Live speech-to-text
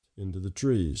into the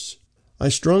trees. I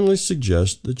strongly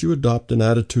suggest that you adopt an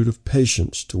attitude of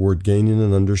patience toward gaining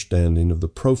an understanding of the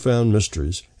profound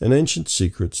mysteries and ancient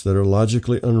secrets that are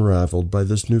logically unraveled by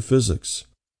this new physics.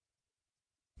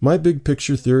 My big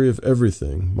picture theory of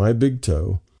everything, my big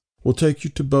toe, will take you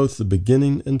to both the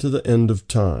beginning and to the end of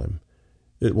time.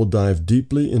 It will dive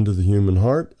deeply into the human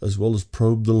heart as well as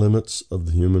probe the limits of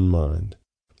the human mind.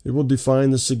 It will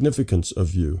define the significance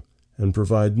of you and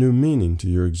provide new meaning to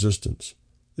your existence.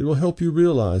 It will help you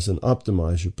realize and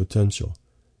optimize your potential.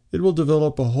 It will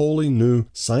develop a wholly new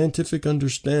scientific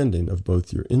understanding of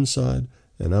both your inside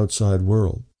and outside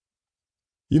world.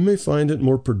 You may find it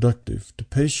more productive to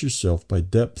pace yourself by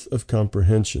depth of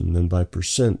comprehension than by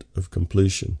percent of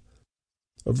completion.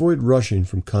 Avoid rushing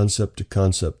from concept to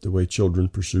concept the way children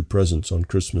pursue presents on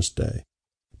Christmas Day.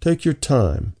 Take your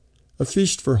time. A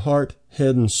feast for heart,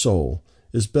 head, and soul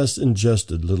is best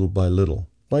ingested little by little,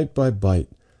 bite by bite,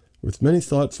 with many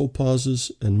thoughtful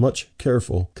pauses and much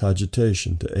careful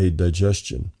cogitation to aid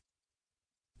digestion.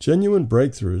 Genuine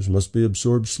breakthroughs must be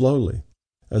absorbed slowly,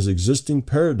 as existing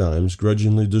paradigms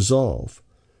grudgingly dissolve.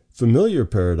 Familiar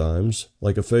paradigms,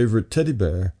 like a favorite teddy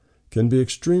bear, can be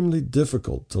extremely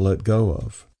difficult to let go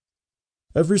of.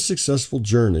 Every successful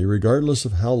journey, regardless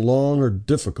of how long or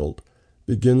difficult,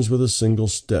 begins with a single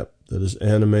step that is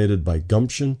animated by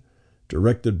gumption,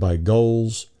 directed by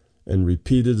goals, and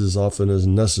repeated as often as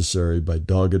necessary by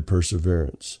dogged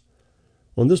perseverance.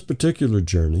 On this particular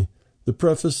journey, the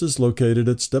preface is located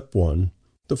at step 1,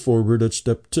 the foreword at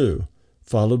step 2,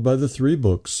 followed by the 3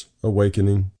 books,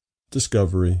 Awakening,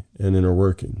 Discovery, and Inner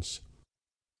Workings.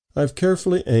 I have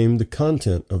carefully aimed the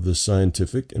content of this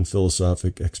scientific and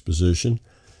philosophic exposition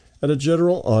at a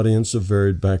general audience of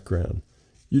varied background.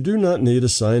 You do not need a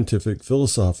scientific,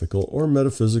 philosophical, or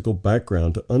metaphysical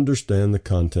background to understand the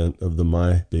content of the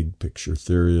My Big Picture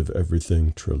Theory of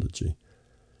Everything trilogy.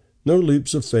 No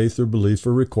leaps of faith or belief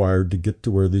are required to get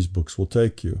to where these books will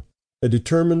take you. A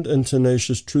determined and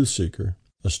tenacious truth seeker,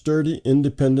 a sturdy,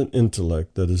 independent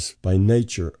intellect that is by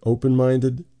nature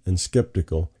open-minded and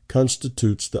skeptical,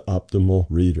 constitutes the optimal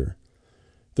reader.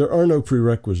 There are no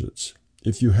prerequisites.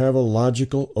 If you have a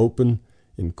logical, open,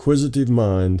 inquisitive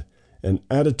mind, an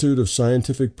attitude of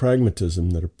scientific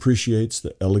pragmatism that appreciates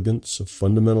the elegance of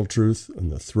fundamental truth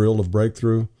and the thrill of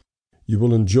breakthrough, you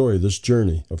will enjoy this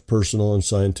journey of personal and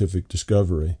scientific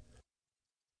discovery.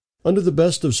 Under the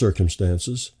best of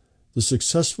circumstances, the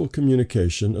successful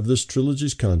communication of this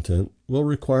trilogy's content will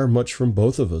require much from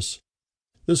both of us.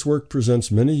 This work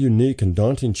presents many unique and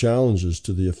daunting challenges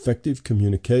to the effective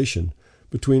communication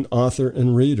between author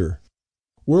and reader.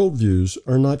 Worldviews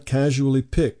are not casually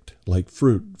picked like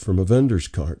fruit from a vendor's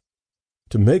cart.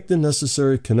 To make the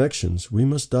necessary connections, we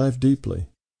must dive deeply.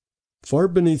 Far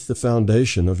beneath the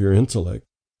foundation of your intellect,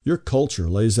 your culture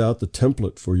lays out the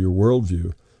template for your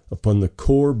worldview upon the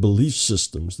core belief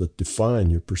systems that define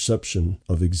your perception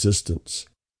of existence.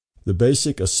 The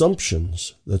basic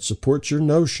assumptions that support your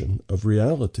notion of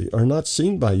reality are not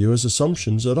seen by you as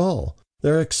assumptions at all.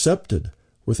 They're accepted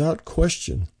without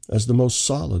question as the most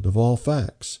solid of all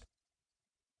facts.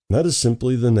 That is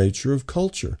simply the nature of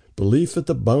culture, belief at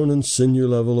the bone and sinew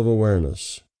level of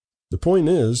awareness. The point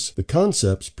is, the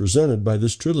concepts presented by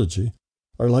this trilogy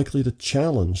are likely to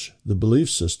challenge the belief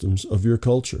systems of your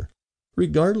culture,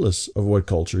 regardless of what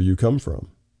culture you come from.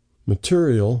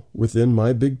 Material within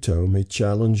My Big Toe may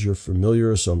challenge your familiar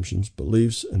assumptions,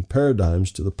 beliefs, and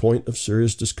paradigms to the point of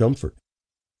serious discomfort.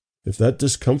 If that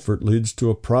discomfort leads to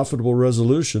a profitable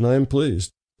resolution, I am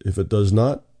pleased. If it does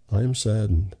not, I am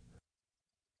saddened.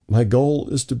 My goal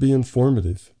is to be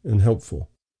informative and helpful.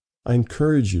 I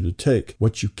encourage you to take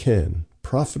what you can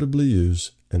profitably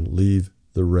use and leave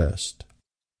the rest.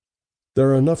 There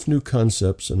are enough new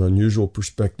concepts and unusual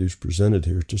perspectives presented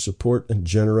here to support and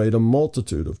generate a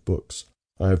multitude of books.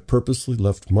 I have purposely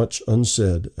left much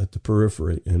unsaid at the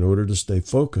periphery in order to stay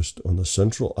focused on the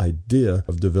central idea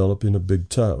of developing a big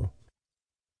toe.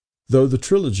 Though the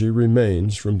trilogy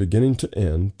remains, from beginning to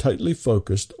end, tightly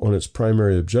focused on its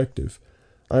primary objective,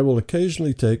 I will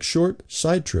occasionally take short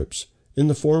side trips in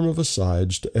the form of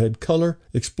asides to add color,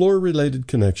 explore related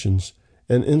connections,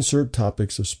 and insert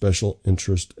topics of special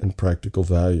interest and practical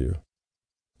value.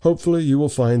 Hopefully you will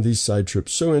find these side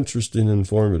trips so interesting and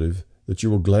informative that you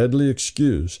will gladly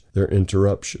excuse their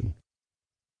interruption.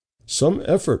 Some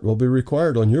effort will be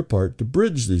required on your part to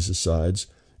bridge these asides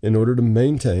in order to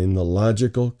maintain the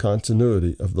logical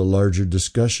continuity of the larger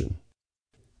discussion.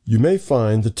 You may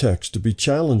find the text to be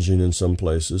challenging in some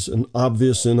places and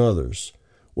obvious in others.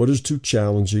 What is too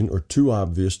challenging or too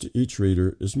obvious to each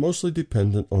reader is mostly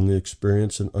dependent on the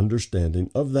experience and understanding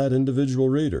of that individual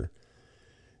reader.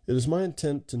 It is my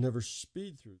intent to never speed through